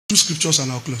Two scriptures and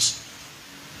I'll close.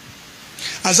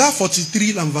 Isaiah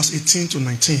 43 and verse 18 to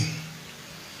 19.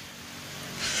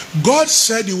 God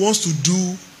said he wants to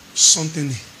do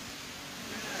something.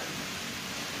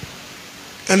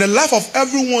 And the life of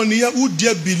everyone here who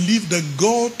dare believe the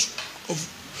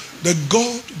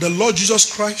Lord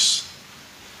Jesus Christ,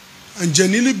 and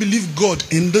genuinely believe God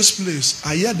in this place,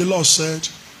 I hear the Lord said,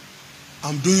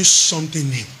 I'm doing something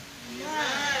new.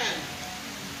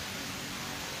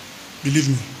 Believe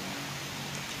me.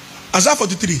 Isaiah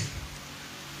 43,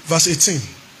 verse 18.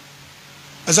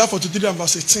 Isaiah 43 and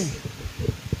verse 18.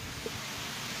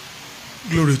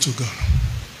 Glory to God.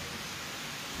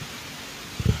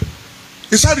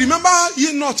 He said, remember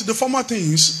ye not the former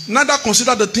things, neither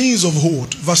consider the things of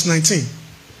old. Verse 19.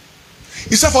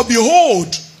 He said, for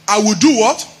behold, I will do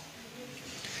what?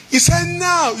 He said,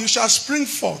 now you shall spring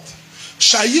forth.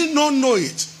 Shall ye not know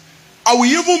it? I will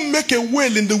even make a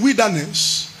well in the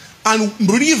wilderness and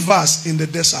rivers in the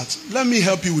desert. Let me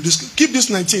help you with this. Keep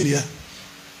this 19 here.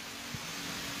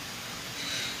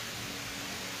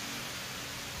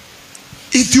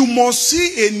 If you must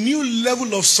see a new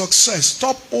level of success,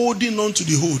 stop holding on to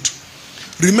the old.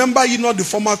 Remember ye not the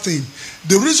former thing.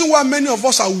 The reason why many of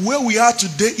us are where we are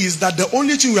today is that the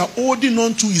only thing we are holding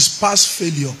on to is past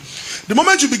failure. The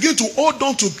moment you begin to hold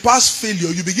on to past failure,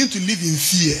 you begin to live in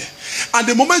fear. And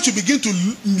the moment you begin to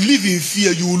live in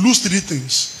fear, you will lose three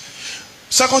things.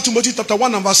 2 Timothy chapter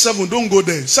 1 and verse 7, don't go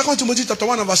there. 2 Timothy chapter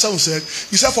 1 and verse 7 said,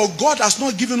 he said, for God has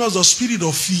not given us the spirit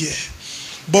of fear,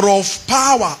 but of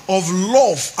power, of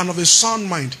love, and of a sound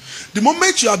mind. The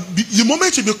moment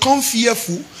you become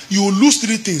fearful, you will lose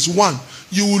three things. One,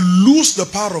 you will lose the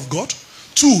power of God.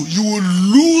 Two, you will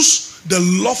lose the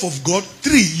love of God.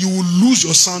 Three, you will lose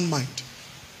your sound mind.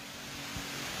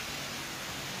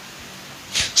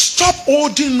 Stop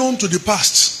holding on to the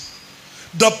past.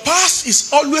 The past is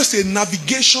always a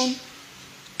navigation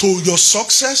to your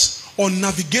success or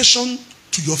navigation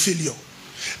to your failure.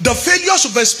 The failures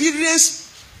you've experienced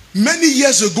many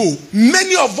years ago,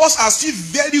 many of us are still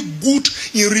very good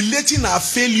in relating our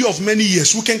failure of many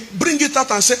years. We can bring it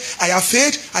out and say, I have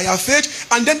failed,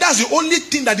 and then that's the only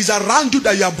thing that is around you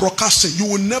that you are broadcasting. You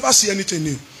will never see anything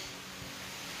new.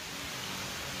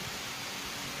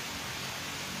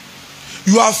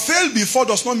 You have failed before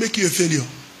does not make you a failure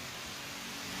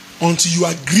until you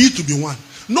agree to be one.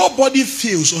 Nobody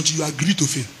fails until you agree to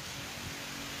fail.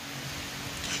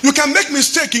 You can make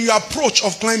mistake in your approach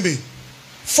of climbing.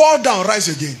 Fall down, rise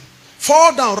again.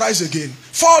 Fall down, rise again.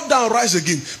 Fall down, rise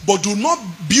again. But do not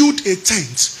build a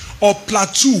tent or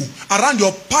plateau around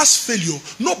your past failure.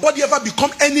 Nobody ever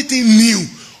become anything new.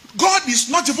 God is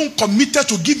not even committed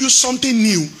to give you something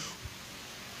new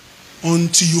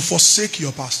until you forsake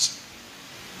your past.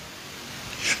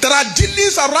 There are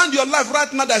dealings around your life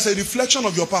right now that is a reflection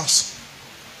of your past.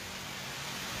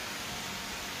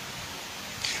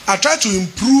 I try to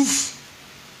improve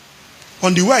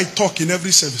on the way I talk in every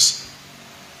service.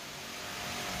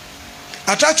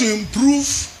 I try to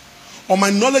improve on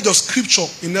my knowledge of scripture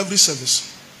in every service.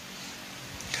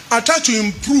 I try to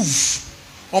improve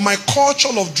on my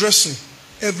culture of dressing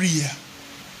every year.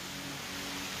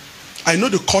 I know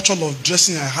the culture of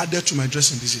dressing I added to my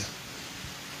dressing this year.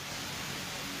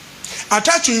 I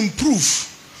try to improve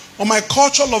on my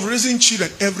culture of raising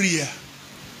children every year.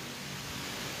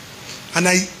 And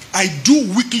I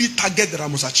do weekly target that I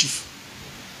must achieve.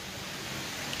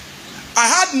 I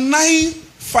had 9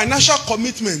 financial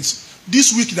commitments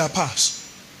this week that passed.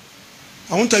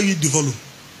 I won't tell you the volume.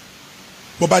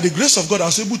 But by the grace of God, I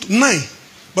was able to 9.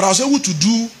 But I was able to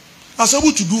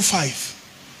do 5.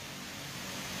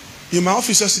 In my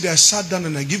office yesterday, I sat down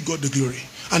and I give God the glory.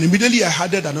 And immediately I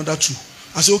added another 2.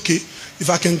 I said, okay, if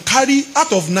I can carry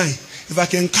out of 9, if I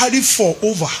can carry 4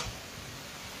 over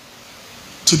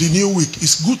to the new week,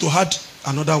 it's good to add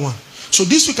another 1. So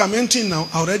this week I'm entering now,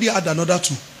 I already add another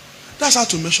 2. That's how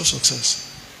to measure success.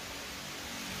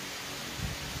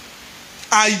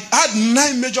 I had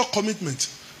 9 major commitments,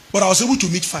 but I was able to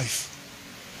meet 5.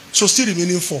 So still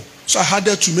remaining 4. So I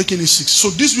added 2, making it 6.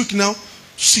 So this week now,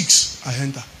 6 I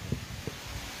enter.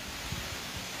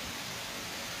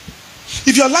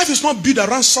 If your life is not built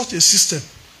around such a system,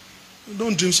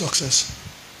 don't dream success.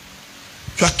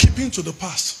 You are keeping to the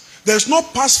past. There is no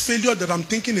past failure that I'm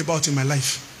thinking about in my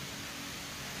life.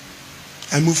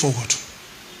 I move forward.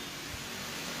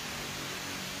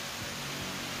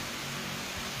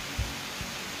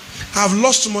 I've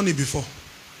lost money before.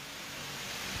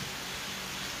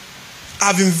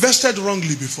 I've invested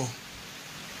wrongly before.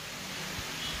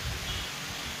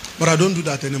 But I don't do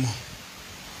that anymore.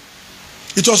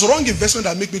 It was wrong investment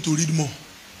that made me to read more.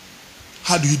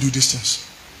 How do you do these things?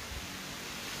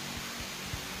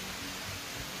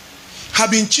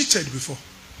 have been cheated before.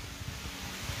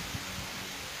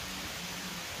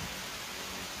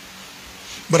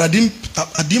 But I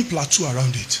didn't plateau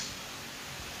around it.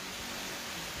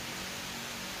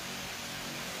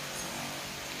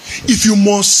 If you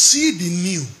must see the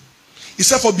new, he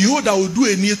said, for behold, I will do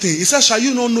a new thing. He said, shall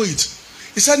you not know it?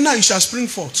 He said, now it shall spring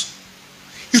forth.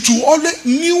 It will always,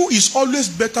 new is always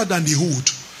better than the old.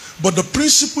 But the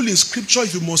principle in scripture,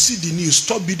 if you must see the new,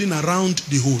 stop building around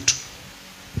the old.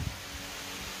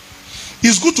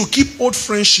 It's good to keep old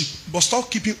friendship, but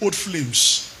stop keeping old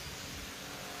flames.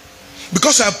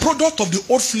 Because you are a product of the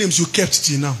old flames you kept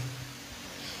till now.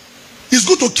 It's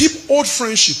good to keep old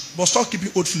friendship, but stop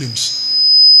keeping old flames.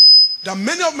 There are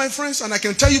many of my friends, and I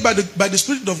can tell you by the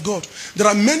Spirit of God, there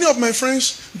are many of my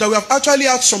friends that we have actually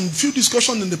had some few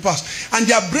discussions in the past, and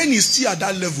their brain is still at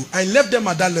that level. I left them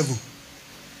at that level.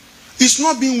 It's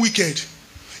not being wicked.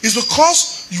 It's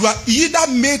because you are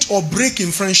either made or break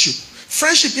in friendship.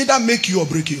 Friendship either make you or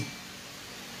break you.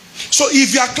 So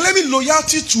if you are claiming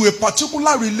loyalty to a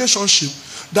particular relationship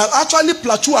that actually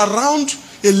plateau around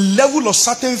a level of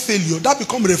certain failure, that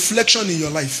becomes reflection in your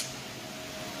life.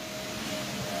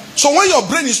 So when your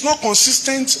brain is not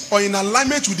consistent or in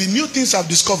alignment with the new things I've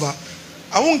discovered,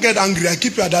 I won't get angry. I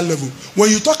keep you at that level. When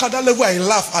you talk at that level, I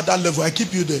laugh at that level. I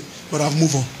keep you there. But I've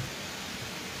moved on.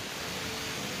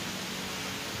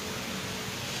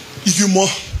 If you more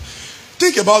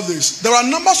think about this, there are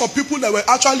numbers of people that were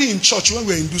actually in church when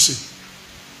we were in Duse.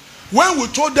 When we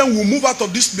told them we'll move out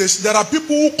of this place, there are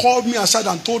people who called me aside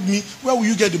and told me, where will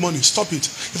you get the money? Stop it.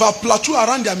 If I plateau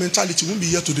around their mentality, we won't be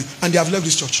here today. And they have left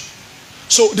this church.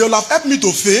 So they will have helped me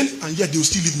to fail, and yet they will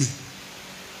still leave me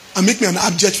and make me an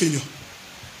abject failure.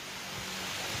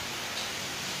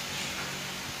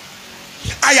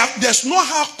 There's no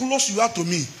how close you are to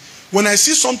me. When I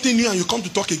see something new and you come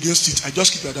to talk against it, I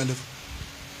just keep you at that level.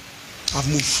 I've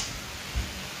moved.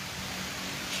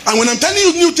 And when I'm telling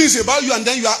you new things about you and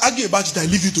then you are arguing about it, I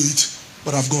leave you to it.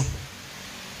 But I've gone.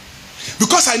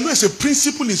 Because I know it's a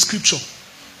principle in scripture.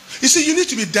 You see, you need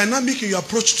to be dynamic in your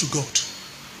approach to God.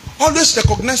 Always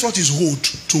recognize what is old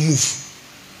to move.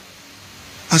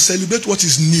 And celebrate what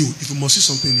is new if you must see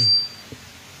something new.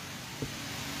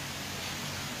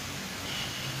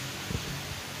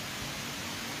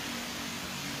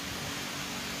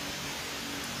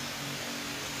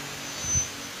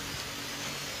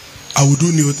 I will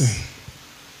do new thing.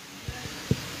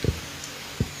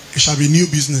 It shall be new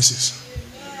businesses.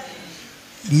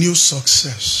 New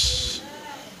success.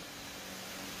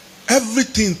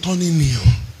 Everything turning new.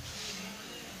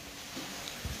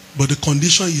 But the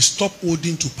condition is stop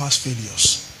holding to past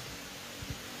failures.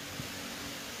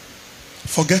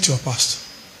 Forget your past.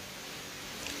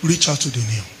 Reach out to the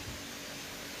new.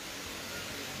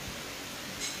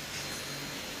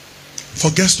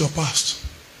 Forget your past.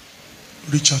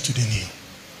 Reach out to the new.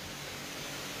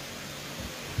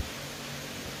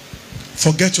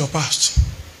 Forget your past.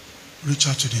 Reach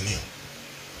out to the new.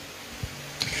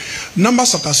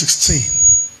 Numbers chapter 16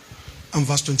 and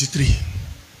verse 23.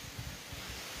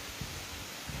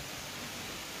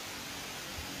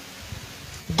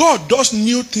 God does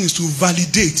new things to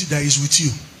validate that He is with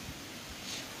you.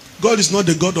 God is not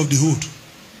the God of the old.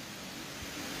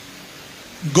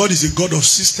 God is a God of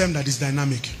system that is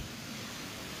dynamic.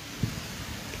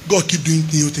 God keep doing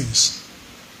new things.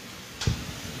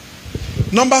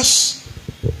 Numbers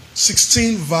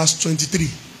 16 verse 23.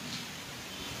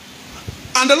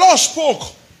 And the Lord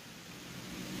spoke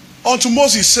unto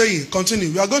Moses saying,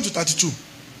 continue, we are going to 32.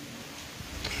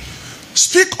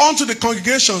 Speak unto the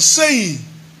congregation saying,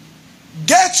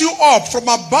 get you up from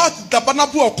about the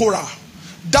tabernacle of Korah,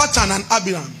 Dathan and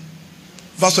Abiram.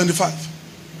 Verse 25.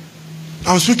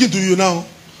 I'm speaking to you now.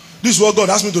 This is what God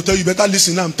asked me to tell you. Better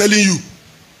listen now. I'm telling you.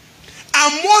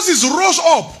 And Moses rose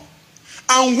up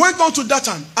and went on to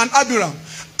Dathan and Abiram,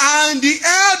 and the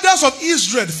elders of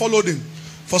Israel followed him.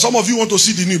 For some of you want to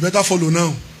see the new, better follow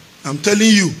now. I'm telling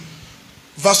you.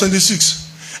 Verse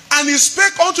 26. And he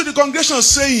spake unto the congregation,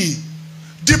 saying,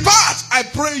 depart, I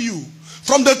pray you,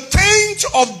 from the taint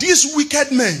of these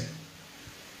wicked men,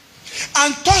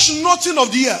 and touch nothing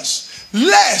of the earth,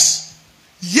 lest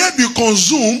ye be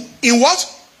consumed in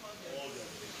what?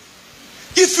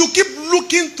 If you keep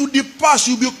looking to the past,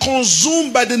 you'll be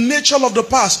consumed by the nature of the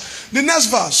past. The next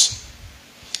verse,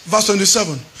 verse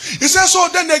 27. It says, so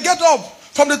then they get up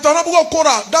from the tabernacle of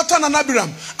Korah, Dathan and Abiram,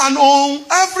 and on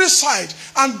every side,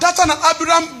 and Dathan and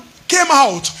Abiram came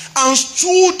out and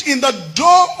stood in the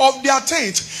door of their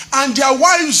tent, and their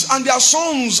wives and their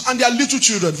sons and their little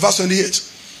children. Verse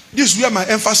 28. This is where my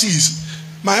emphasis is.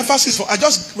 My emphasis I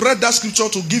just read that scripture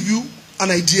to give you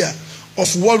an idea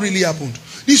of what really happened.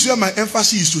 This is where my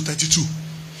emphasis is to 32.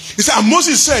 He said, and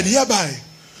Moses said, hereby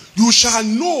you shall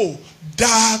know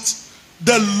that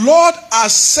the Lord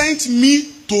has sent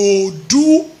me to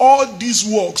do all these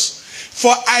works,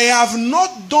 for I have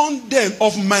not done them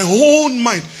of my own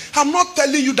mind. I'm not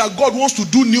telling you that God wants to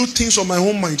do new things on my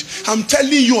own mind. I'm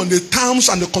telling you on the terms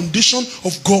and the condition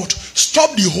of God.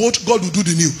 Stop the old, God will do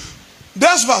the new.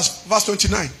 That's verse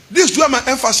 29. This is where my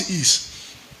emphasis is.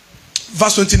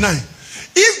 Verse 29.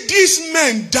 If these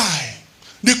men die,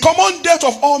 the common death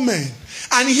of all men,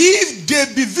 and if they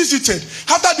be visited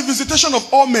after the visitation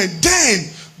of all men, then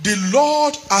the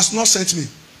Lord has not sent me.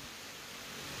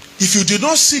 If you did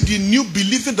not see the new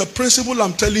belief in the principle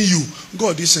I'm telling you,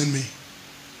 God did send me.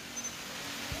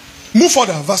 Move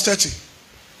further, verse 30.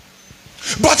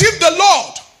 But if the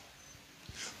Lord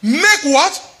make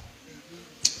what?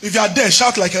 If you are there,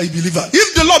 shout like a believer.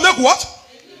 If the Lord make what?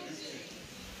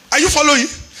 Are you following?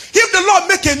 If the Lord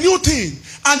make a new thing,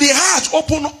 and the heart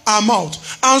open our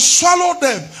mouth and swallow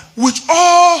them with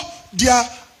all their,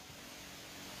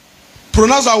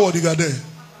 pronounce that word if you are there.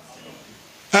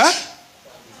 Huh?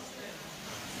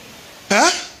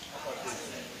 Huh?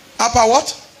 Upper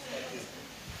what?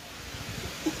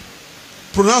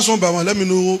 Pronounce one by one. Let me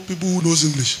know people who knows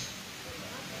English.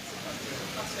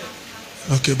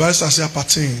 Okay, but I say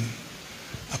appertain.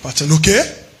 Appertain,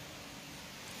 okay?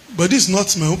 But this is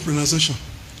not my own pronunciation.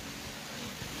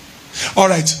 All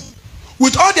right.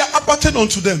 With all their appertain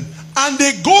unto them, and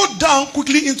they go down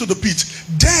quickly into the pit,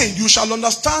 then you shall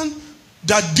understand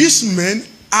that these men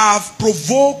have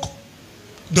provoked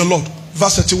the Lord.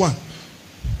 Verse 31.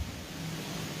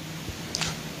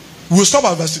 We'll stop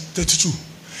at verse 32.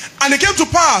 And it came to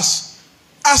pass,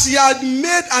 as he had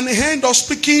made an end of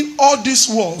speaking all these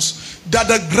words, that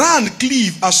the ground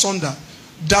cleave asunder,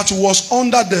 that was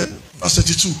under the, verse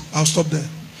 32. I'll stop there.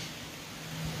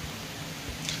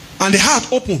 And the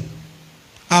heart opened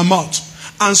her mouth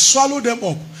and swallowed them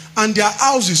up, and their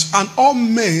houses, and all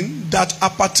men that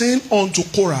appertain unto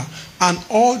Korah, and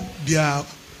all their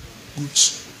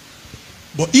goods.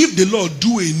 But if the Lord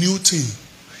do a new thing,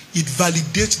 it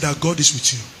validates that God is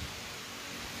with you.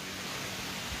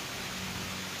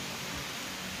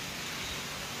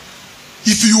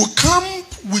 If you come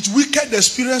with wicked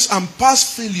experience and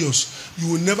past failures,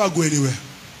 you will never go anywhere.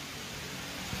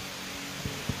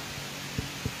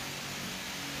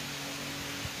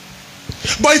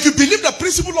 But if you believe the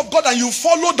principle of God and you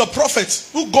follow the prophet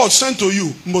who God sent to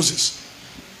you, Moses,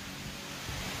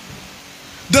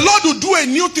 the Lord will do a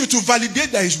new thing to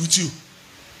validate that He's with you.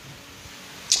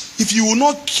 If you will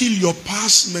not kill your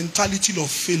past mentality of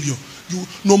failure,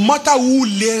 no matter who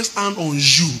lays hand on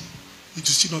you, it will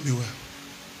still not be well.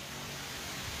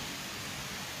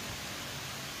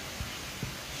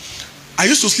 I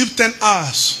used to sleep 10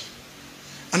 hours,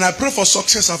 and I pray for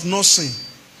success. I've not seen.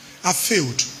 I've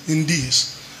failed in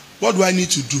this. What do I need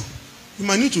to do? You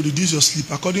might need to reduce your sleep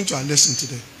according to our lesson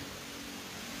today.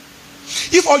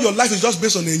 If all your life is just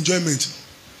based on enjoyment,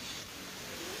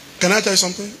 can I tell you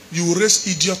something? You will raise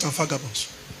idiots and vagabonds.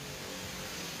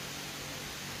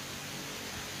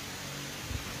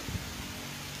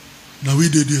 Now we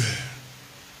did here.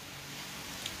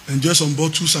 Enjoy some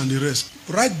bottles and the rest.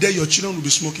 Right there, your children will be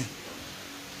smoking.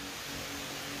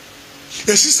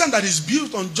 A system that is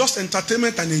built on just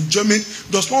entertainment and enjoyment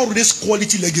does not raise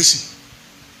quality legacy.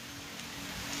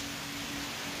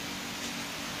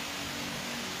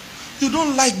 You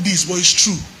don't like this, but it's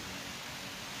true.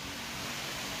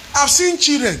 I've seen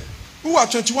children who are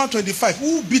 21, 25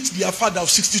 who beat their father of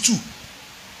 62.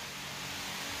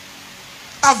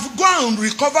 I've gone and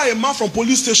recovered a man from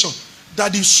police station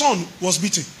that his son was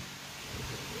beaten.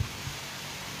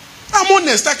 I'm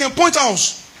honest, I can point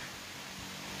out.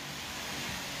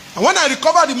 And when I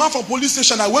recovered the man from police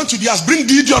station, I went to the house, bring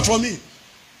the idiot for me.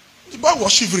 The boy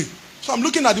was shivering. So I'm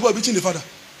looking at the boy beating the father.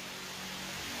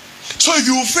 So if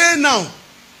you fail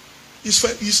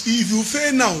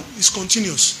now, it's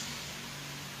continuous.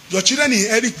 Your children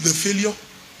inherit the failure,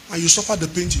 and you suffer the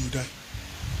pain till you die.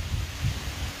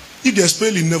 If there's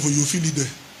pain in never, you feel it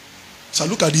there. So I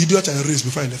look at the idiot I raised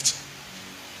before I left.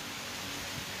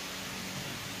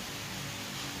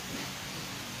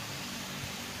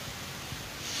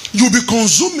 You'll be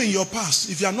consuming your past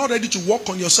if you are not ready to work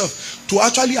on yourself to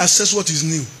actually assess what is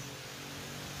new.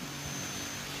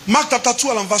 Mark chapter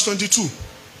 12 and verse 22.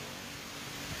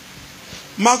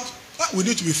 Mark, we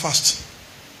need to be fast.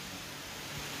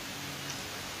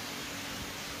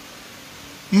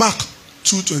 Mark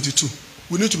 2:22.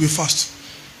 We need to be fast.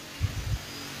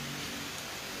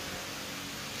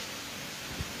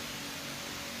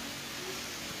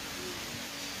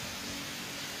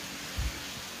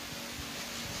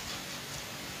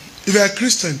 If you're a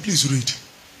Christian, please read.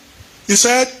 He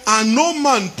said, and no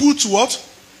man puts what?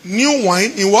 New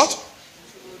wine in what?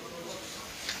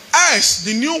 As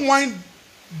the new wine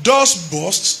does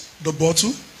burst the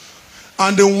bottle,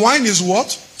 and the wine is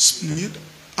what? Spilled,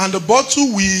 and the bottle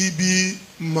will be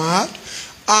mad,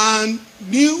 and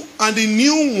the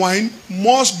new wine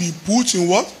must be put in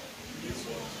what?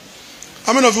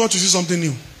 How many of you want to see something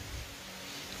new?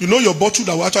 You know your bottle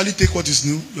that will actually take what is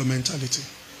new? Your mentality.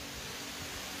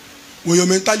 When your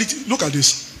mentality, look at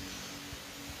this.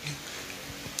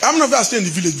 How many of you are staying in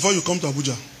the village before you come to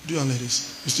Abuja? Do you like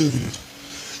this? You stay in the village.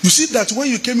 You see that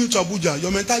when you came into Abuja, your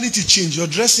mentality changed, your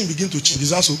dressing begin to change. Is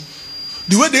that so?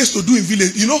 The way they used to do in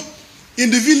village, you know,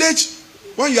 in the village,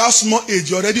 when you have small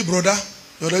age, you're already brother,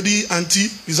 you're already auntie.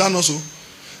 Is that not so?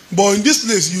 But in this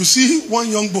place, you see one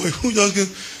young boy who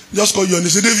just call you and they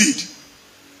say, David.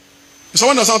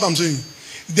 Someone understand what I'm saying?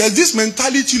 There's this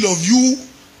mentality of you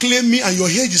claiming and your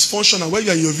age is functional when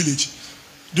you're in your village.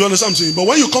 Do you understand what I'm saying? But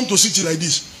when you come to a city like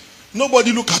this,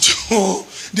 nobody look at you.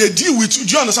 They deal with you.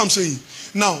 Do you understand what I'm saying?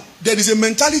 Now, there is a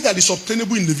mentality that is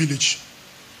obtainable in the village.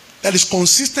 That is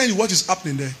consistent with what is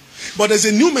happening there. But there's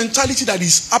a new mentality that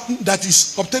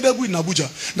is obtainable in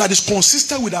Abuja. That is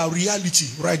consistent with our reality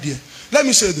right there. Let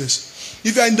me say this.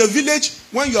 If you're in the village,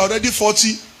 when you're already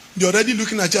 40, they're already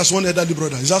looking at you as one elderly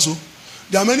brother. Is that so?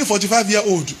 There are many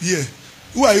 45-year-old here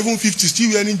who are even 50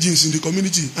 still wearing jeans in the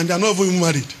community and they are not even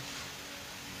married.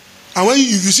 And when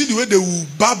if you see the way they will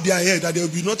barb their hair, that there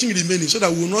will be nothing remaining, so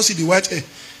that we will not see the white hair.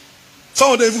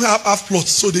 Some of them even have half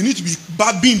plots, so they need to be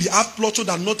barbing the half plot so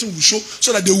that nothing will show,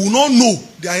 so that they will not know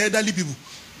they are elderly people.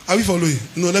 Are we following?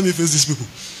 No, let me face these people.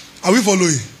 Are we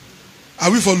following?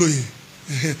 Are we following?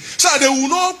 So that they will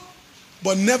know,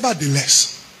 but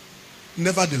nevertheless,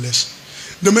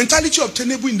 the mentality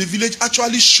obtainable in the village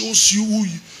actually shows you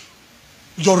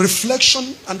your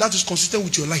reflection, and that is consistent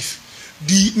with your life.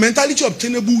 The mentality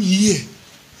obtainable here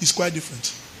is quite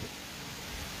different.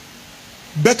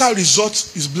 Better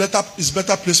results is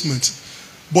better placement.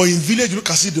 But in village, you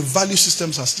can see the value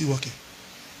systems are still working.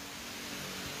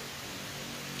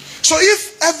 So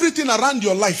if everything around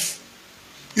your life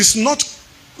is not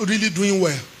really doing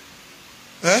well,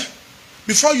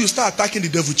 before you start attacking the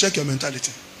devil, check your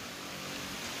mentality.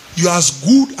 You are as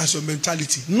good as your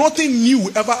mentality. Nothing new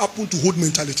will ever happen to hold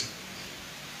mentality.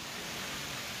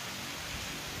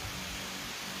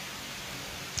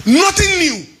 Nothing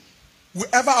new will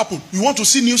ever happen. You want to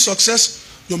see new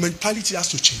success, your mentality has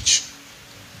to change.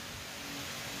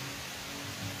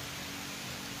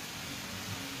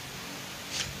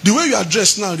 The way you are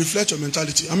dressed now reflects your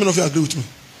mentality. How many of you agree with me?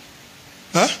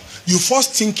 You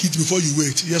first think it before you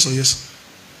wait. Yes or yes?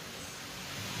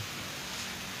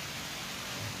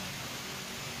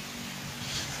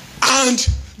 And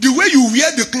the way you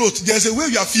wear the clothes, there's a way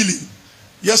you are feeling.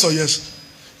 Yes or yes?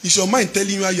 It's your mind telling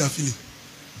you how you are feeling.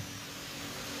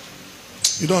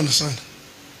 You don't understand.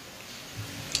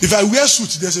 If I wear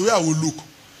suits, there's a way I will look.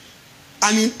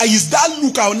 And is that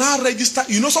look I will now register?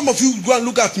 You know, some of you go and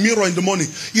look at mirror in the morning.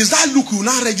 Is that look you will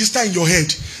now register in your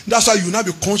head? That's why you will now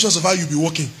be conscious of how you'll be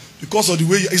walking. Because of the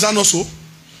way, is that not so?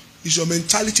 It's your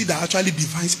mentality that actually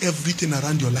defines everything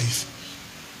around your life.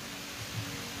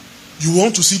 You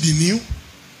want to see the new?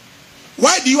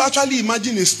 Why do you actually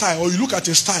imagine a style, or you look at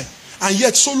a style, and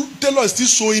yet tailor is still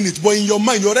showing it, but in your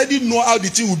mind, you already know how the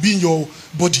thing will be in your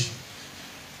body.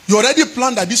 You already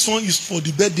planned that this one is for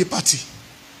the birthday party.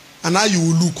 And how you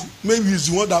will look. Maybe it's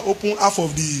the one that opened half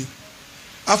of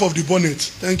the bonnet.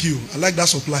 Thank you. I like that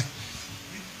supply.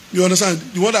 You understand?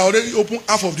 The one that already opened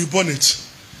half of the bonnet.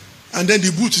 And then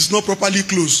the boot is not properly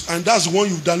closed. And that's the one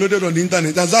you've downloaded on the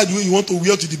internet. That's the way you want to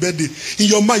wear to the birthday.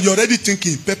 In your mind, you're already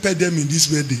thinking, pepper them in this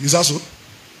birthday. Is that so?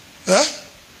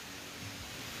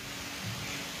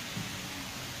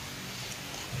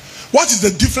 What is the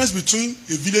difference between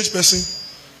a village person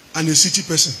and a city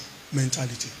person?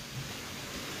 Mentality.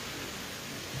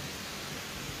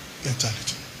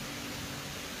 Mentality.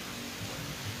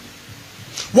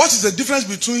 What is the difference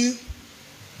between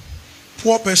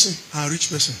poor person and rich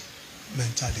person?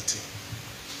 Mentality.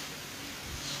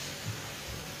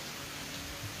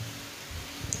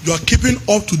 You are keeping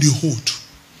up to the hold.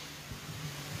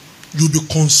 You'll be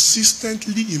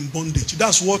consistently in bondage.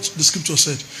 That's what the scripture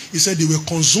said. He said they were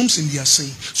consumed in their sin.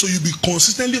 So you'll be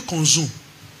consistently consumed.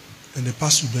 And the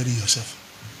past will bury yourself.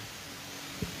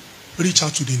 Reach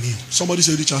out to the new. Somebody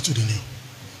say reach out to the new.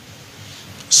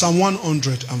 Psalm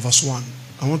 100 and verse 1.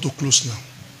 I want to close now.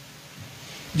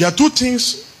 There are two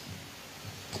things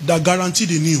that guarantee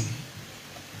the new.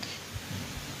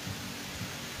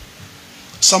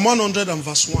 Psalm 100 and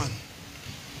verse 1.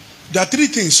 There are three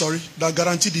things, that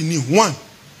guarantee the new. One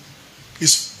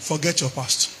is Forget your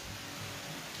past.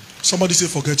 Somebody say,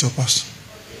 forget your past.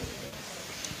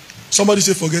 Somebody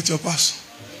say, forget your past.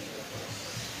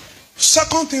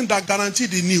 Second thing that guarantees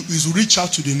the new is reach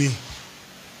out to the new.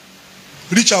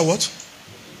 Reach out what?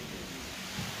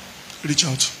 Reach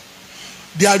out.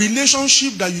 There are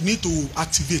relationships that you need to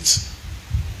activate.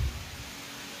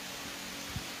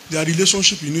 There are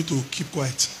relationships you need to keep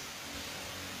quiet.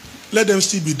 Let them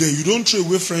still be there. You don't throw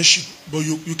away friendship, but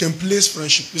you can place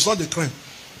friendship. It's not a crime.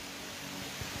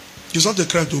 It's not a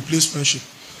crime to place friendship.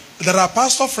 There are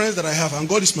pastor friends that I have, and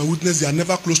God is my witness, they are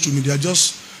never close to me. They are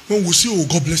just, when we see, oh,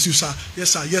 God bless you, sir.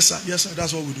 Yes, sir, yes, sir, yes, sir.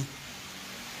 That's what we do.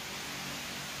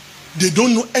 They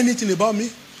don't know anything about me.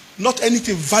 Not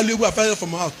anything valuable I've heard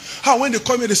from my house. How when they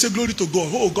call me, they say, glory to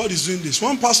God. Oh, God is doing this.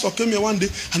 One pastor came here one day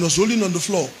and was rolling on the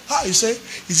floor. He said,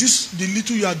 is this the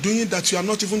little you are doing that you are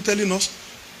not even telling us?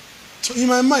 So in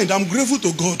my mind, I'm grateful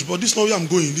to God, but this is not where I'm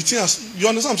going. The thing has, you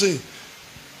understand what I'm saying?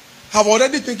 I'm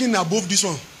already thinking above this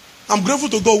one. I'm grateful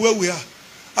to God where we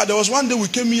are. There was one day we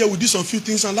came here, we did some few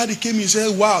things, and Laddie came in and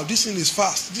said, wow, this thing is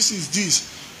fast. This is this.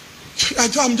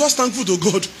 I'm just thankful to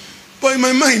God. But in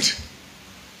my mind,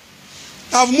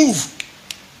 I've moved.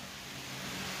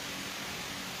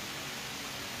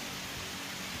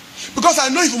 Because I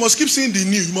know if you must keep seeing the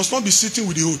new, you must not be sitting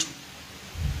with the old.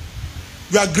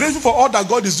 We are grateful for all that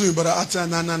God is doing, but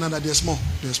no, there's more.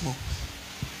 There's more.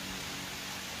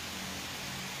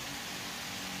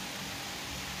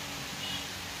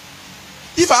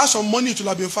 If I had some money, it would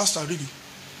have been faster, really.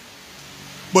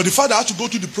 But the fact that I had to go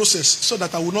through the process so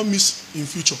that I will not miss in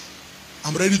future,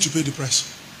 I'm ready to pay the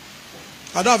price.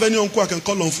 I don't have any uncle I can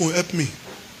call on phone, help me.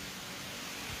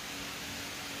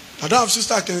 I don't have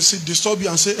sister I can disturb you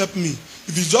and say, help me.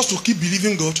 If it's just to keep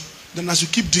believing God, then I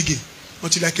should keep digging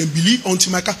until I can believe,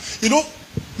 until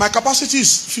my capacity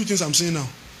is few things I'm saying now.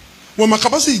 When my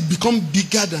capacity become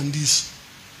bigger than this,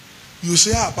 you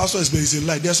say, pastor is a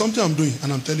lie. There's something I'm doing,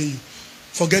 and I'm telling you,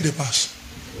 forget the past.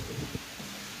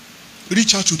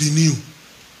 Reach out to the new.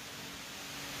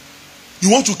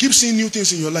 You want to keep seeing new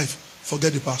things in your life,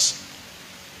 forget the past.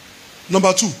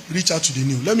 Number 2, reach out to the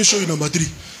new. Let me show you number 3.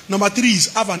 Number 3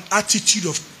 is have an attitude.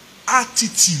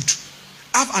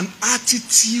 Have an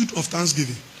attitude of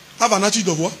thanksgiving. Have an attitude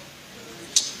of what?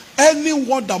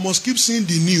 Anyone that must keep seeing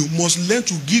the new must learn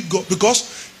to give God, because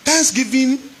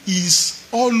thanksgiving is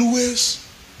always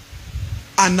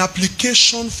an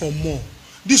application for more.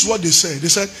 This is what they said. They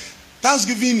said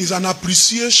thanksgiving is an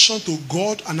appreciation to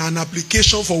God and an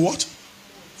application for what?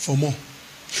 For more.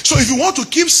 So if you want to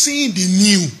keep seeing the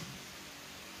new,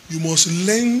 you must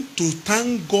learn to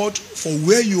thank God for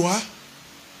where you are.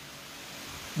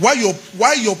 While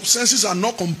your senses are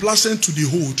not complacent to the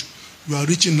old, you are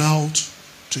reaching out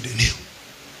to the new.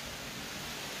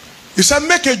 He said,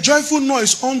 make a joyful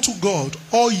noise unto God,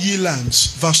 all ye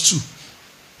lands. Verse 2.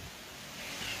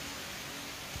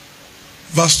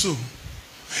 Verse 2.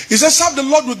 He said, serve the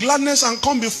Lord with gladness and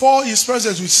come before his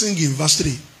presence with singing. Verse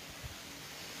 3.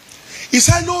 He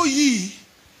said, know ye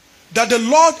that the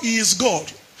Lord is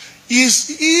God.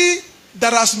 Is he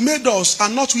that has made us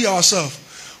and not we ourselves.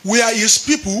 We are his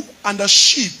people and the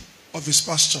sheep of his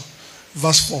pasture.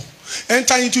 Verse 4.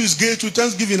 Enter into his gate with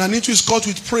thanksgiving and into his court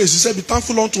with praise. He said, be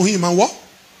thankful unto him and what?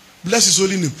 Bless his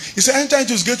holy name. He said, enter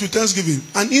into his gate with thanksgiving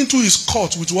and into his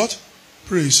court with what?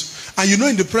 Praise. And you know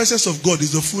in the presence of God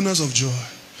is the fullness of joy.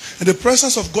 And the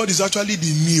presence of God is actually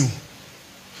the new.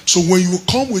 So when you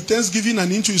come with thanksgiving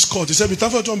and into his court, he said, be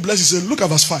thankful unto him and bless. He said, look at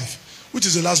verse 5, which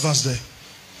is the last verse there.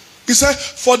 He said,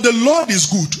 for the Lord is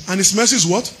good, and his mercy is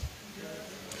what?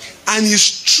 And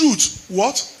his truth,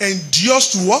 what? Endures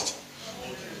to what?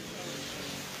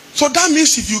 So that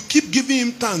means if you keep giving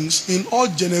him thanks in all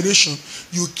generation,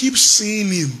 you keep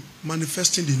seeing him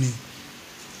manifesting the new.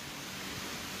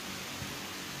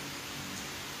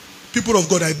 People of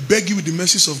God, I beg you with the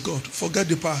mercies of God, forget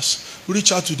the past,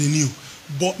 reach out to the new,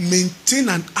 but maintain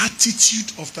an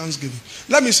attitude of thanksgiving.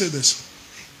 Let me say this.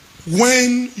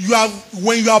 When you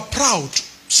are proud,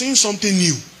 saying something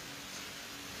new,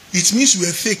 it means you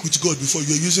were fake with God before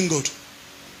you are using God.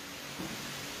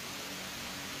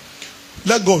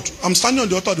 Let God. I'm standing on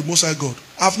the altar of the Most High God.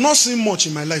 I've not seen much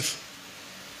in my life.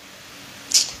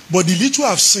 But the little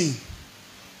I've seen,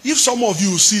 if some of you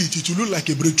will see it, it will look like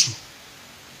a breakthrough.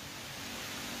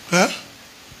 Huh?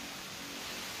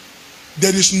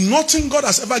 There is nothing God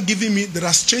has ever given me that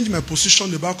has changed my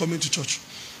position about coming to church.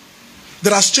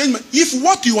 That has changed if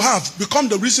what you have become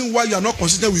the reason why you are not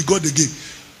consistent with God again,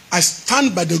 I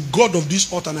stand by the God of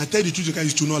this altar and I tell the truth,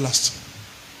 it will not last.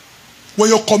 When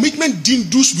your commitment didn't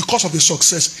do because of the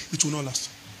success, it will not last.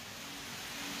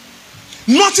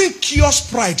 Nothing cures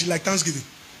pride like thanksgiving.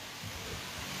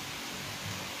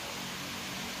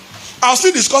 I was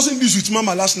still discussing this with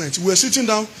Mama last night. We were sitting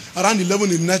down around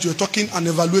 11 in the night. We were talking and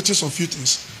evaluating some few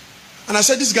things. And I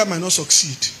said, this guy might not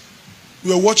succeed.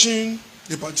 We were watching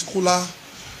a particular...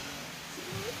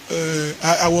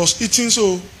 I was eating,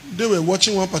 so they were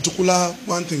watching one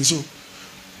thing. So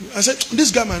I said,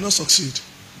 this guy might not succeed.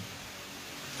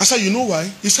 I said, you know why?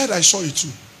 He said, I saw it too.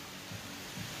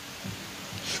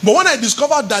 But when I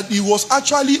discovered that he was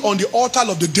actually on the altar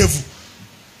of the devil,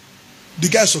 the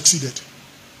guy succeeded.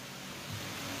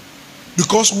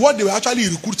 Because what they were actually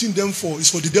recruiting them for is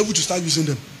for the devil to start using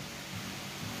them.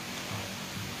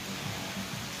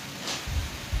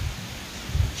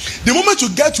 The moment you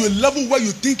get to a level where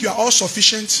you think you are all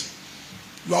sufficient,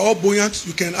 you are all buoyant,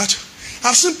 you can act.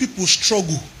 I've seen people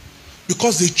struggle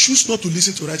because they choose not to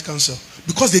listen to right counsel.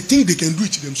 Because they think they can do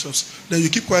it themselves. Then you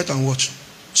keep quiet and watch.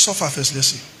 Suffer first, let's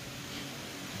see.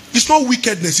 It's not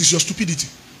wickedness, it's your stupidity.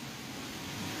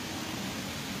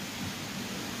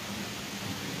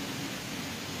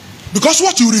 Because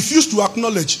what you refuse to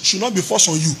acknowledge should not be forced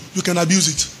on you. You can abuse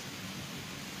it.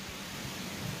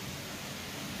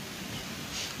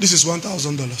 This is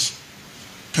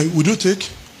 $1,000. Would you take?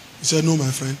 He said, no, my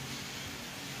friend.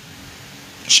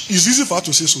 It's easy for her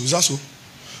to say so. Is that so?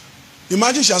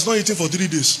 Imagine she has not eaten for 3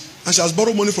 days. And she has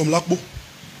borrowed money from Lakpo.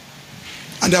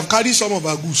 And they have carried some of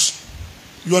her goods.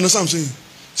 You understand what I'm saying?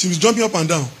 She was jumping up and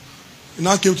down. He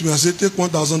now came to me and said, take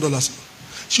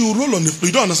 $1,000. She will roll on the floor.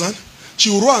 You don't understand? She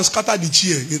will roll and scatter the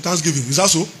chair in Thanksgiving. Is that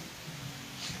so?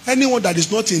 Anyone that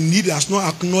is not in need, has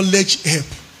not acknowledged help,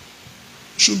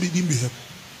 shouldn't be helped.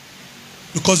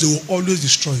 Because they will always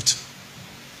destroy it.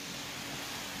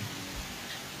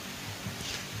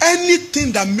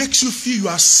 Anything that makes you feel you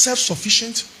are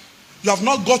self-sufficient, you have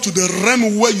not got to the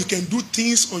realm where you can do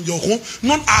things on your own,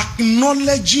 not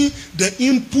acknowledging the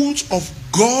input of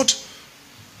God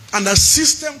and the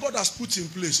system God has put in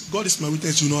place. God is my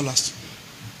witness, you will not last.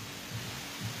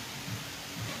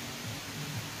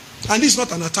 And this is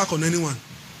not an attack on anyone.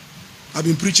 I've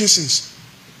been preaching since.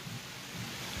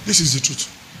 This is the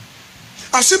truth.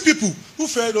 I've seen people who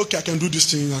felt, okay, I can do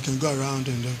this thing, I can go around,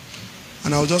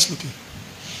 and I was just looking.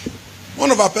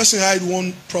 One of our person had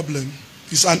one problem.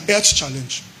 It's an health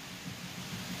challenge.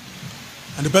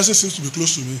 And the person seems to be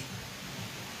close to me.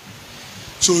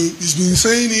 So he's been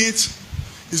saying it.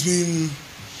 He's been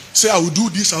saying, I will do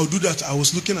this, I will do that. I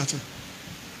was looking at him.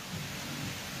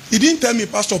 He didn't tell me,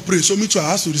 Pastor, pray. So me too,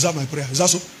 I have to reserve my prayer. Is that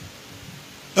so?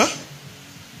 Huh?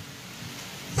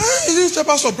 He didn't say,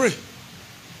 Pastor, pray.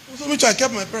 So me too, I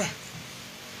kept my prayer.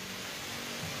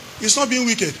 It's not being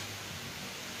wicked.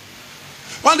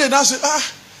 One day now say,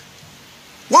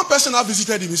 one person I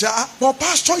visited him. He said, well,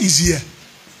 Pastor is here.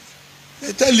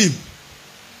 They tell him.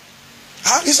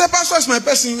 He said, Pastor is my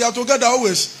person. We are together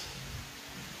always.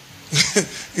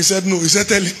 He said, no. He said,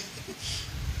 tell him.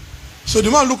 So the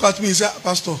man looked at me. He said,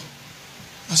 Pastor.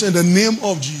 I said, in the name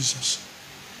of Jesus.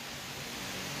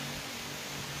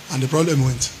 And the problem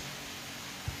went.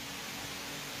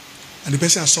 And the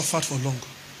person has suffered for long.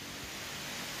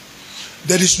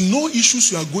 There is no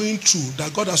issues you are going through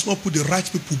that God has not put the right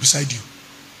people beside you.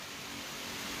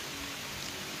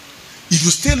 If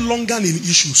you stay longer in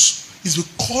issues, it's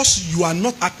because you are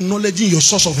not acknowledging your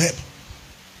source of help.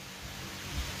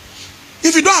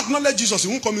 If you don't acknowledge Jesus, he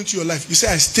won't come into your life. You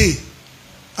say, I stay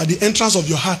at the entrance of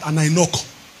your heart and I knock.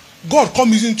 God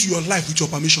comes into your life with your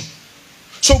permission.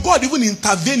 So God even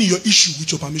intervenes in your issue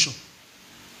with your permission.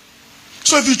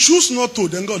 So if you choose not to,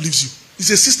 then God leaves you. It's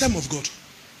a system of God.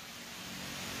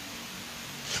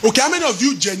 Okay, how many of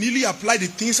you genuinely apply the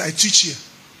things I teach here?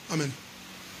 Amen.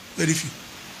 Very few.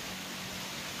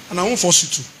 And I won't force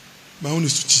you to. My own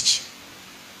is to teach.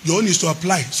 Your own is to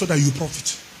apply so that you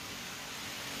profit.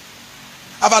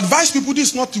 I've advised people this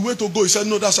is not the way to go. He said,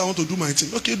 no, that's how I want to do my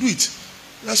thing. Okay, do it.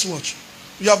 Let's watch.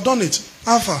 You have done it.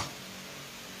 Alpha.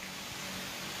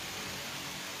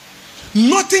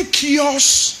 Nothing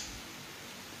cures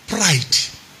pride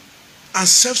and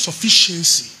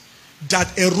self-sufficiency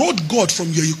that erode God from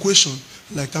your equation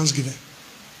like Thanksgiving.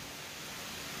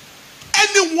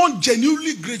 Anyone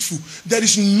genuinely grateful, there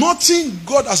is nothing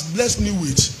God has blessed me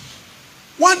with.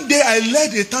 One day I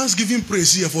led a Thanksgiving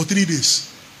praise here for 3 days.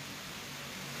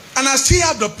 And I still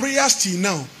have the prayers till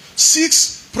now.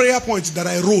 6 prayer points that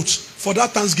I wrote for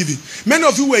that Thanksgiving. Many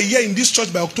of you were here in this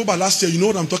church by October last year. You know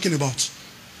what I'm talking about.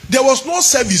 There was no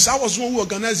service. I was the one who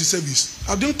organized the service.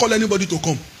 I didn't call anybody to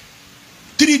come.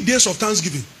 3 days of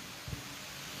Thanksgiving.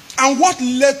 And what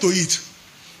led to it?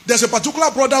 There's a particular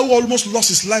brother who almost lost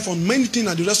his life on many things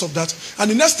and the rest of that.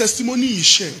 And the next testimony he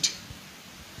shared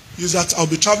is that I'll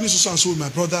be traveling so and so with my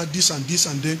brother, this and this,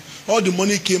 and then all the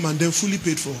money came and then fully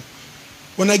paid for.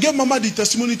 When I gave Mama the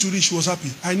testimony to read, she was happy.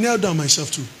 I knelt down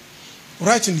myself too.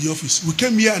 Right in the office. We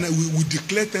came here and we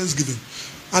declared Thanksgiving.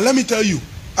 And let me tell you,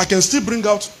 I can still bring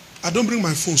out, I don't bring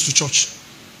my phones to church.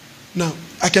 Now,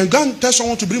 I can go and tell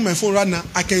someone to bring my phone right now.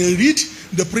 I can read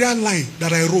the prayer line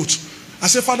that I wrote. I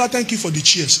say, Father, thank you for the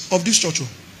chairs of this church.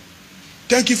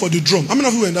 Thank you for the drum. How many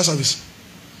of you were in that service?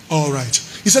 All right.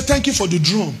 He said, thank you for the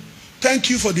drum. Thank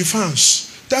you for the fans.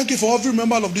 Thank you for every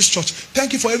member of this church.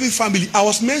 Thank you for every family. I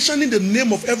was mentioning the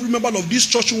name of every member of this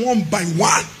church one by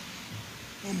one.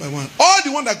 One by one. All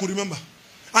the one that I could remember.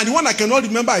 And the one I cannot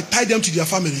remember, I tied them to their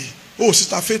family. Oh,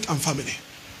 Sister Faith and family.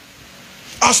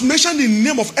 I was mentioning the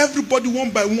name of everybody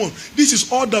one by one. This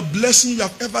is all the blessing you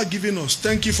have ever given us.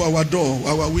 Thank you for our door,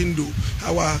 our window,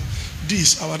 our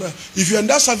this, our that. If you're in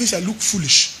that service, I look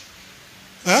foolish.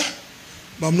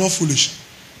 But I'm not foolish.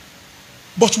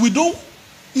 But we don't,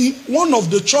 in one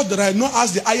of the church that I know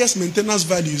has the highest maintenance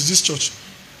value is this church.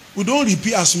 We don't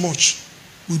repair as much.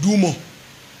 We do more.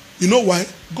 You know why?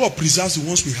 God preserves the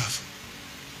ones we have.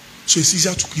 So it's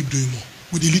easier to keep doing more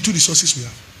with the little resources we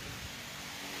have.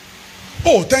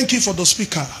 Oh, thank you for the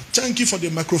speaker. Thank you for the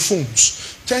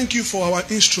microphones. Thank you for our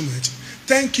instrument.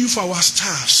 Thank you for our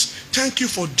staffs. Thank you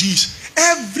for this.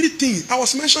 Everything. I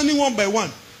was mentioning one by one.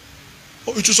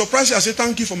 Oh, it will surprise you. I say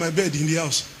thank you for my bed in the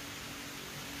house.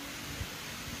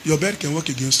 Your bed can work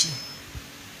against you.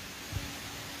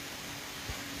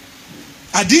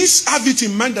 I didn't have it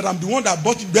in mind that I'm the one that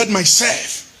bought the bed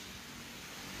myself.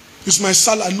 It's my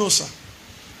salary. No, sir.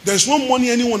 There's no money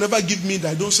anyone ever give me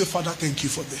that I don't say, Father, thank you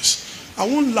for this. I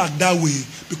won't lack that way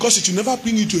because it will never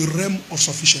bring you to a realm of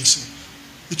sufficiency.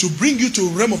 It will bring you to a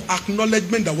realm of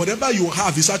acknowledgement that whatever you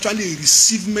have is actually a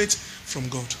receivement from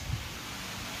God.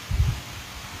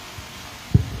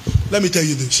 Let me tell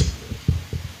you this.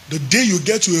 The day you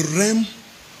get to a realm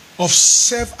of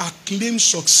self-acclaimed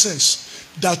success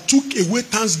that took away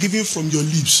thanksgiving from your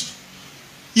lips,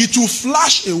 it will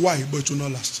flash a while, but it will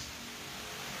not last.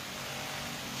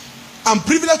 I'm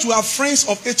privileged to have friends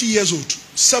of 80 years old,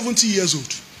 70 years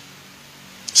old,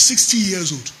 60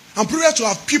 years old. I'm privileged to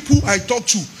have people I talk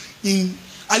to in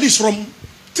at least from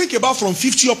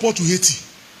 50 upward to 80.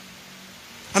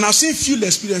 And I've seen few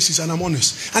experiences, and I'm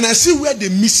honest. And I see where they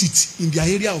miss it in their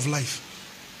area of life.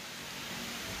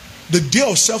 The day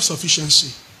of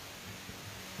self-sufficiency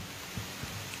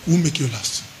will make you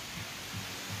last.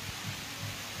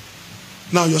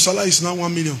 Now your salary is now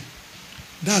 1 million.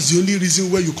 That's the only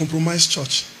reason where you compromise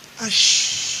church.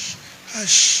 Hush,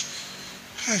 hush,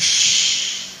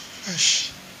 hush,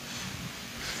 hush.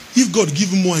 If God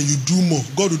give more and you do more,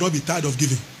 God will not be tired of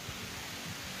giving.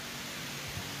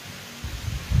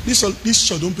 This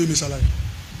church don't pay me salary.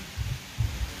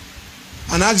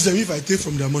 And ask them if I take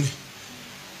from their money.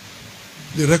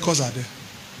 The records are there.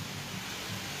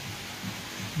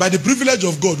 By the privilege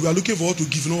of God, we are looking for what to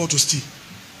give, not what to steal.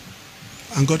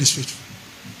 And God is faithful.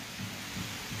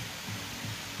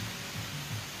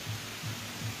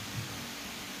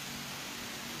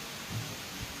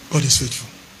 God is faithful.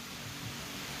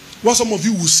 What some of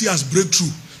you will see as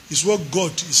breakthrough is what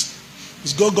God is.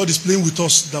 It's God is playing with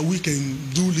us that we can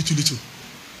do little.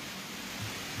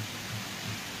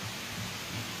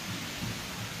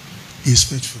 He is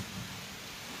faithful.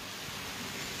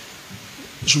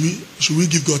 Should we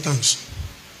give God thanks?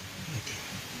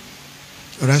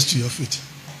 Okay. Rise to your feet.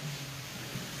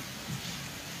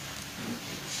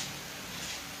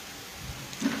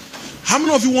 How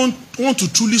many of you want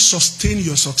to truly sustain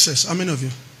your success? How many of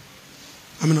you?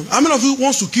 How many of you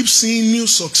wants to keep seeing new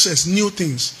success, new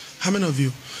things? How many of you?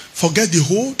 Forget the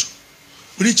old,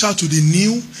 reach out to the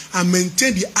new, and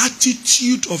maintain the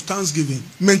attitude of thanksgiving.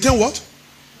 Maintain what?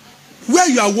 Where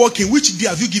you are working, which day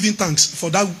have you given thanks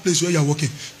for that place where you are working?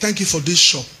 Thank you for this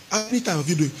shop. How many times have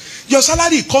you doing? Your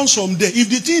salary comes from there. If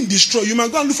the thing destroy, you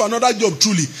might go and look for another job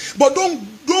truly. But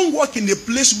don't work in a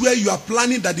place where you are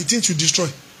planning that the thing should destroy.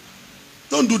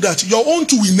 Don't do that. Your own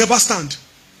too will never stand.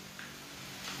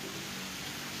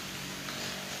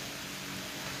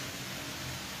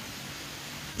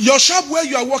 Your shop where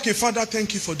you are working, Father,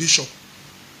 thank you for this shop.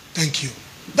 Thank you.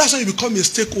 That's when you become a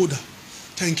stakeholder.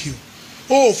 Thank you.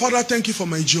 Oh, Father, thank you for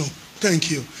my job.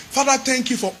 Thank you. Father, thank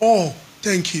you for all.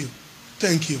 Thank you.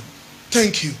 Thank you.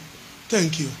 Thank you.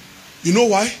 Thank you. You know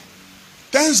why?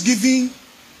 Thanksgiving,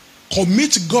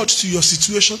 commit God to your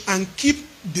situation and keep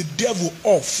the devil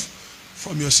off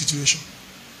from your situation.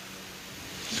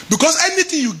 Because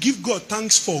anything you give God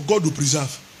thanks for, God will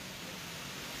preserve.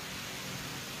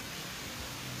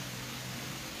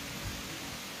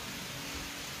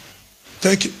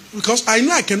 Thank you. Because I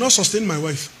know I cannot sustain my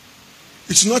wife.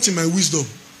 It's not in my wisdom.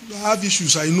 I have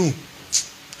issues, I know.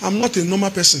 I'm not a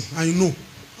normal person. I know.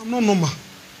 I'm not normal.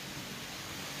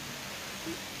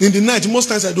 In the night, most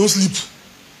times I don't sleep.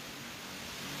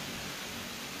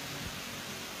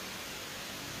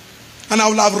 And I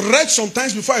will have read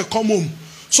sometimes before I come home.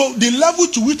 So the level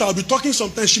to which I'll be talking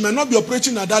sometimes, she may not be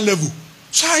operating at that level.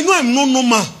 So I know I'm not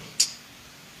normal.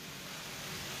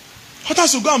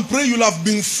 Others will go and pray, you'll have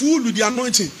been full with the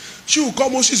anointing. She will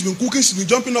come home, she's been cooking, she's been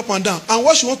jumping up and down. And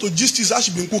what she wants to gist is how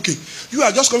she's been cooking. You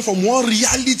are just coming from one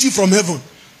reality from heaven.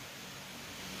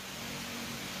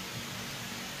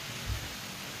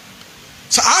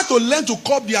 So I had to learn to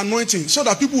curb the anointing so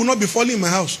that people will not be falling in my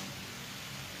house.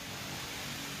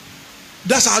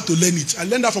 That's how I had to learn it. I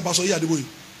learned that from Pastor Adeboye.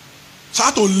 So I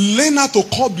had to learn how to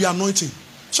curb the anointing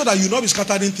so that you will not be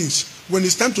scattering things. When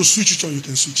it's time to switch it on, you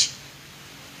can switch.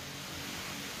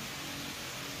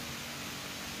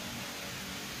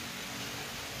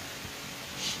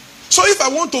 So if I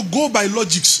want to go by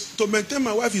logics, to maintain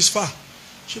my wife is far,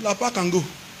 she'll pack and go.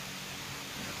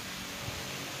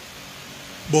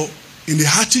 But in the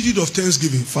attitude of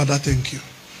thanksgiving, Father, thank you.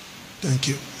 Thank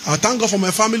you. I thank God for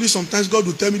my family. Sometimes God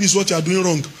will tell me this is what you are doing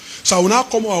wrong. So I will now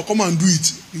come, I'll come and do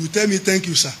it. He will tell me, thank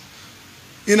you, sir.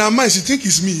 In our minds, you think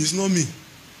it's me. It's not me.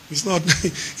 It's not.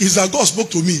 It's that God spoke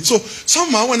to me. So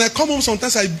somehow when I come home,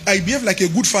 sometimes I behave like a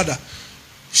good father.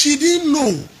 She didn't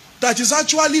know that it's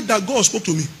actually that God spoke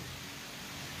to me.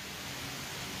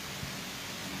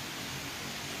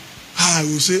 I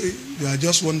will say, you are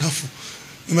just wonderful.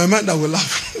 In my mind, I will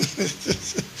laugh.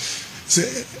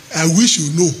 Say, I wish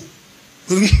you know.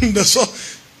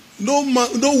 No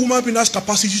woman being has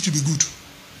capacity to be good.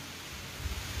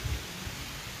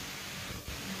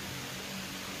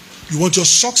 You want your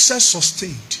success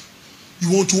sustained.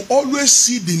 You want to always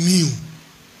see the new.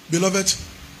 Beloved,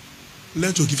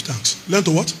 learn to give thanks. Learn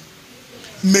to what?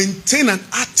 Maintain an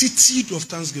attitude of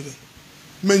thanksgiving.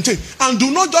 Maintain. And do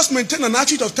not just maintain an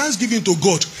attitude of thanksgiving to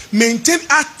God. Maintain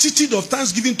attitude of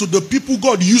thanksgiving to the people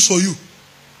God used for you.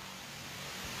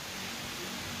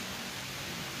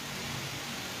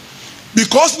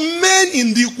 Because men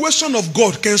in the equation of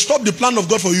God can stop the plan of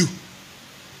God for you.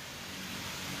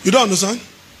 You don't understand?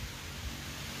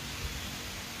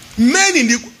 Men in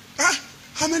the...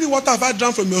 how many water have I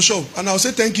drank from your shop? And I'll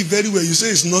say thank you very well. You say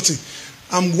it's nothing.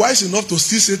 I'm wise enough to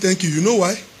still say thank you. You know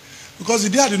why? Because the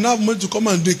day I did not have money to come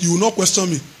and drink, you will not question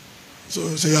me.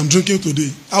 So say, I'm drinking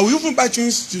today. I will even buy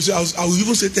things to say, I will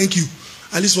even say thank you.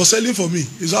 At least for selling for me.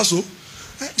 Is that so?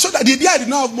 So that the day I did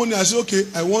not have money, I say, okay,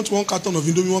 I want 1 carton of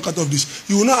Indomie, 1 carton of this.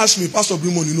 You will not ask me, Pastor,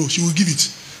 bring money. No, she will give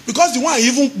it. Because the one I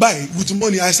even buy with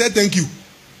money, I said thank you.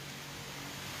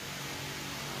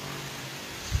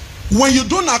 When you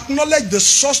don't acknowledge the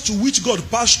source to which God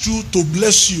passed through to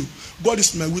bless you, God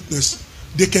is my witness,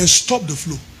 they can stop the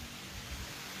flow.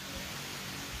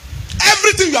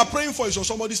 Everything you are praying for is on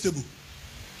somebody's table.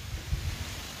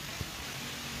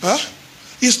 Huh?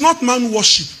 It's not man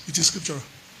worship, it is scriptural.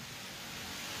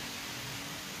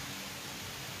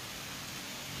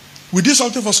 We did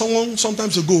something for someone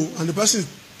sometimes ago, and the person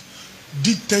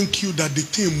did thank you that the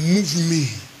thing moved me.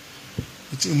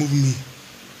 The thing moved me.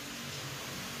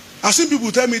 I've seen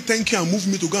people tell me thank you and move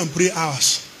me to go and pray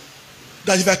hours.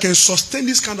 That if I can sustain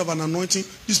this kind of an anointing,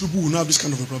 these people will not have this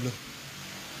kind of a problem.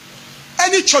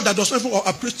 Any church that does not even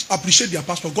appreciate their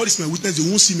pastor, God is my witness, they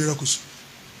won't see miracles.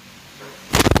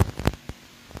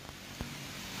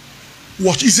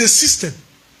 What is a system?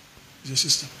 It's a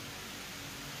system.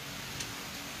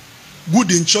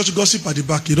 Good in church, gossip at the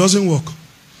back. It doesn't work.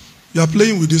 You are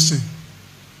playing with this thing.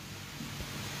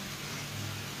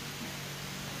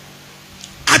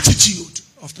 Attitude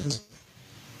of thanksgiving.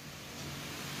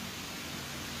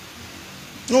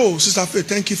 Oh, Sister Faith,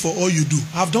 thank you for all you do.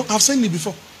 I've sent it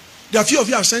before. There are a few of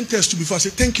you I've sent tests to before. I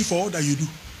say, thank you for all that you do.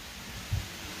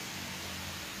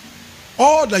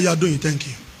 All that you are doing, thank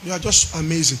you. You are just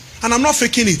amazing. And I'm not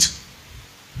faking it.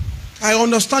 I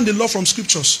understand the law from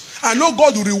scriptures. I know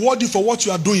God will reward you for what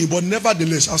you are doing, but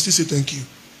nevertheless, I'll still say thank you.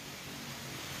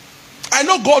 I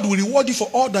know God will reward you for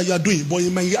all that you are doing, but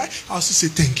in my eye, I'll still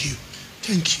say thank you.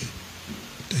 Thank you.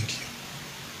 Thank you.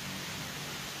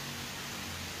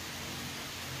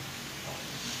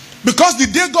 Because the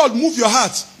day God move your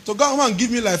heart to go and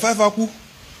give me like 5 aku,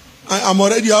 I'm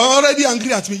already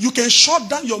angry at me. You can shut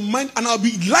down your mind and I'll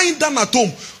be lying down at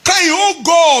home crying, oh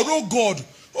God, oh God,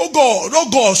 oh God, oh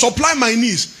God, supply my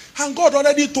needs. And God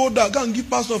already told that, go and give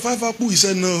Pastor 5 aku. He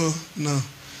said, no.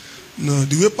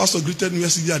 The way Pastor greeted me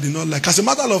yesterday, I did not like. As a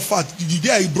matter of fact, the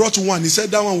day I brought one, he said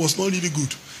that one was not really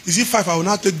good. Is it 5? I will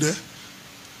not take there.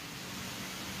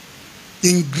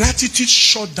 Ingratitude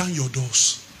shut down your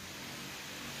doors.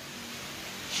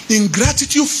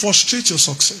 Ingratitude frustrates your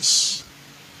success.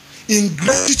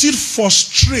 Ingratitude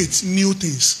frustrates new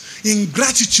things.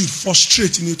 Ingratitude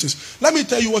frustrates new things. Let me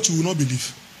tell you what you will not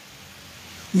believe.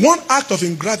 One act of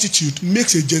ingratitude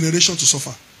makes a generation to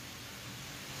suffer.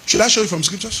 Should I show you from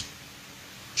scriptures?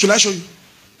 Should I show you?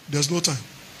 There's no time.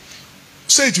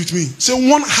 Say it with me. Say,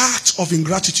 one act of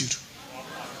ingratitude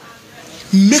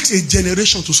makes a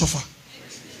generation to suffer.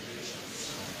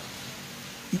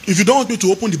 If you don't want me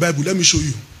to open the Bible, let me show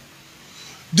you.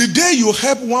 The day you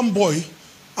help one boy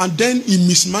and then he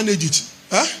mismanaged it,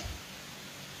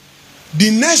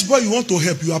 the next boy you want to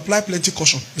help, you apply plenty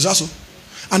caution. Is that so?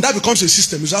 And that becomes a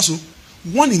system. Is that so?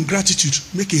 One ingratitude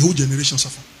make a whole generation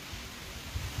suffer.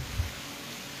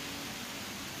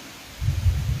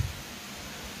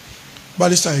 By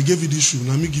this time I gave you this shoe.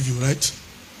 Now me give you, right?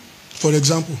 For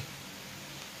example,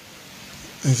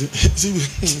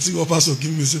 see what pastor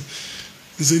give me.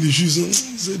 He said the shoes.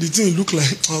 Say the thing look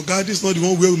like, oh God, this is not the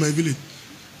one wear with my village.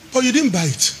 But you didn't buy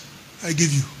it. I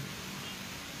gave you.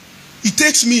 It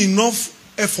takes me enough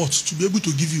effort to be able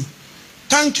to give you.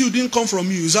 Thank you didn't come from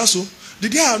you. Is that so? The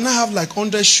day I now have like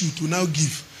 100 shoes to now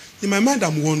give. In my mind,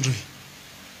 I'm wondering.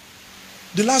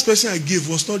 The last person I gave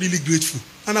was not really grateful.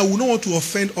 And I would not want to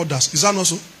offend others. Is that not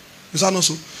so? Is that not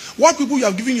so? What people you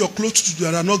have given your clothes to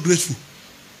that are not grateful?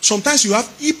 Sometimes you have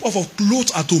heap of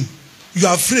clothes at home. You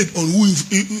are afraid on who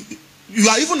you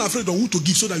are even afraid on who to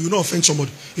give so that you not offend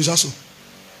somebody. Is that so?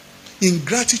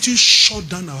 Ingratitude shut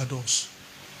down our doors.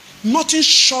 Nothing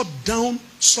shut down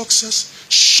success,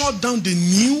 shut down the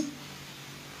new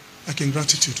like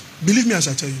ingratitude. Believe me as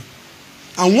I tell you.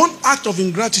 And one act of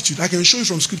ingratitude, I can show you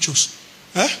from scriptures.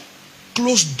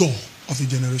 Closed door of a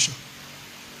generation.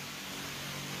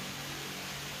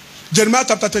 Jeremiah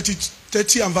chapter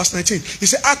 30 and verse 19. He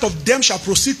said, out of them shall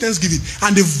proceed thanksgiving,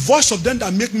 and the voice of them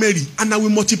that make merry, and I will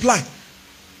multiply.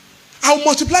 I will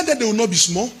multiply them, they will not be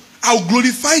small. I will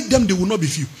glorify them, they will not be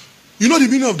few. You know the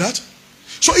meaning of that?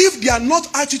 So if they are not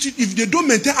attitude, if they don't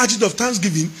maintain attitude of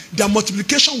thanksgiving, their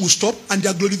multiplication will stop and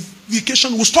their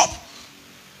glorification will stop.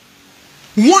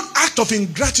 One act of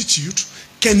ingratitude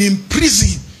can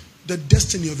imprison the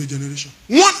destiny of a generation.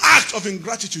 One act of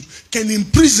ingratitude can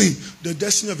imprison the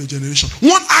destiny of a generation.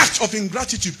 One act of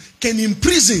ingratitude can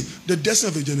imprison the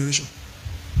destiny of a generation.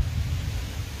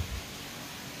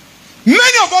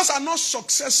 Many of us are not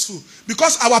successful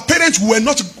because our parents were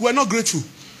not grateful.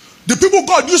 The people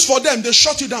God used for them, they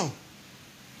shut it down.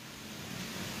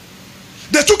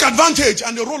 They took advantage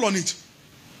and they roll on it.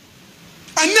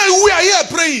 And now we are here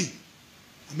praying.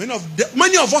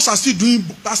 Many of us are still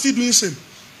doing same.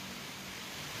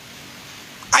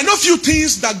 I know few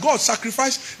things that God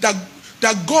sacrificed, there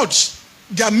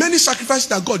are many sacrifices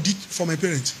that God did for my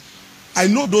parents. I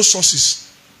know those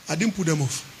sources. I didn't put them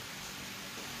off.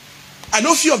 I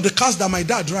know few of the cars that my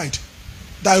dad ride,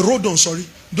 that I rode on,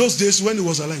 those days when he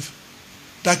was alive,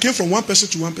 that came from one person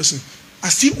to one person. I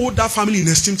still hold that family in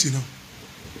esteem till now.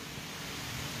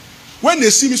 When they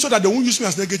see me so that they won't use me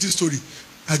as negative story,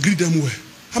 I greet them well.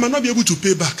 I might not be able to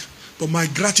pay back, but my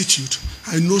gratitude,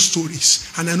 I know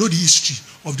stories, and I know the history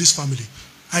of this family.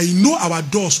 I know our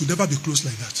doors will never be closed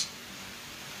like that.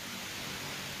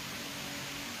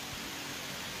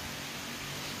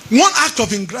 One act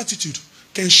of ingratitude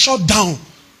can shut down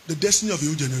the destiny of a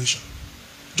new generation.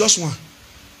 Just one.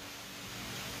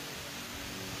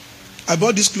 I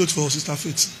bought this clothes for Sister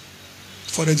Faith,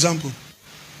 for example.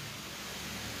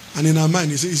 And in her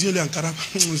mind, he said, it's only Ankara.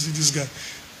 See this guy.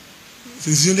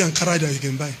 It's only Ankara that you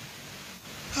can buy.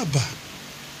 Abba.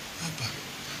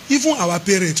 Even our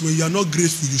parents, when you are not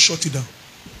grateful, you shut it down.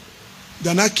 They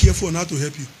are not careful on how to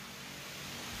help you.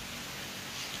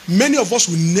 Many of us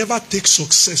will never take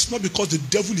success, not because the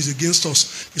devil is against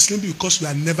us. It's simply because we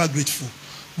are never grateful.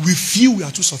 We feel we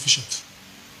are too sufficient.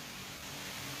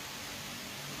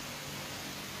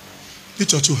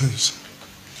 Lift your two hands.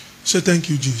 Say, thank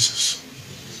you, Jesus.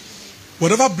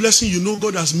 Whatever blessing you know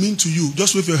God has meant to you,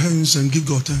 just wave your hands and give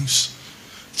God thanks.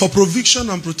 For provision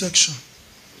and protection.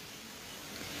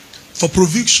 For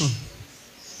provision.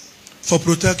 For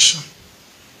protection.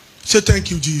 Say, thank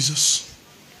you, Jesus.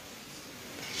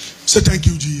 Say, thank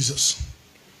you, Jesus.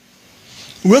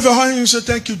 Wave your hands and say,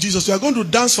 thank you, Jesus. We are going to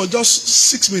dance for just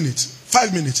 6 minutes,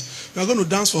 5 minutes. We are going to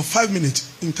dance for 5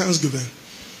 minutes in Thanksgiving.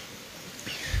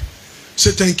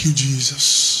 Say, thank you,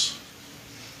 Jesus.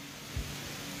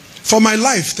 For my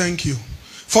life, thank you.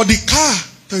 For the car,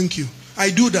 thank you. I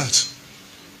do that.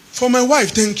 For my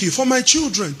wife, thank you. For my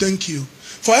children, thank you.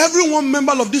 For every one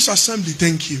member of this assembly,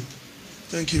 thank you.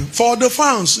 Thank you. For the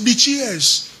fans, the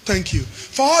chairs, thank you.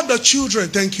 For all the children,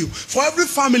 thank you. For every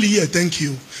family here, thank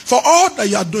you. For all that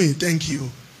you are doing, thank you.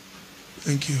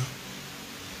 Thank you.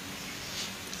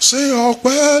 Say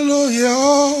ọpẹ́ ló yẹ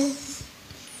ọ́.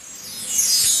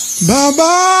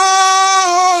 Bàbá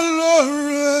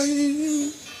olóore,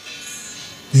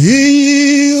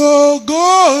 ìyìn ògo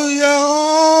yẹ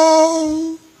ọ́.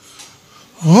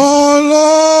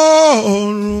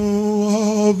 Ọlọ́run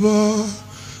ọba,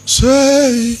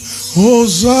 say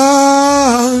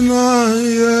Hosanna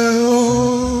yẹ ọ́.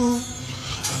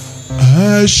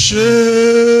 Ẹ ṣé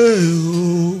o,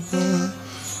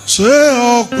 say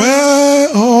ọpẹ́